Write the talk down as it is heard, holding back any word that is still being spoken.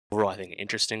overall, I think, an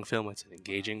interesting film. It's an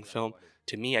engaging film.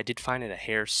 To me, I did find it a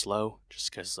hair slow,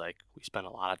 just because like we spent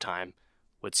a lot of time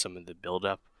with some of the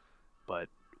build-up. But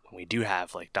when we do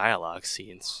have like dialogue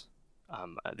scenes,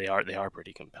 they are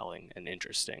pretty compelling and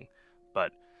interesting.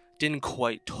 But didn't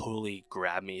quite totally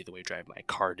grab me the way Drive My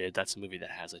Car did. That's a movie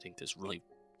that has, I think, this really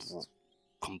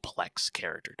complex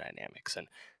character dynamics, and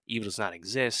Evil Does Not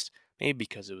Exist, maybe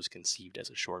because it was conceived as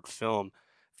a short film,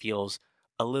 feels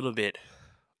a little bit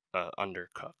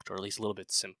undercooked, or at least a little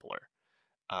bit simpler.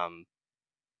 Um,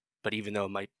 but even though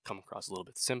it might come across a little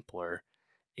bit simpler,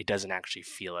 it doesn't actually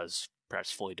feel as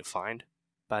perhaps fully defined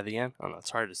by the end. I don't know. It's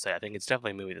hard to say. I think it's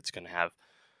definitely a movie that's going to have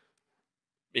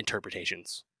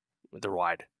interpretations with the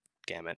wide gamut.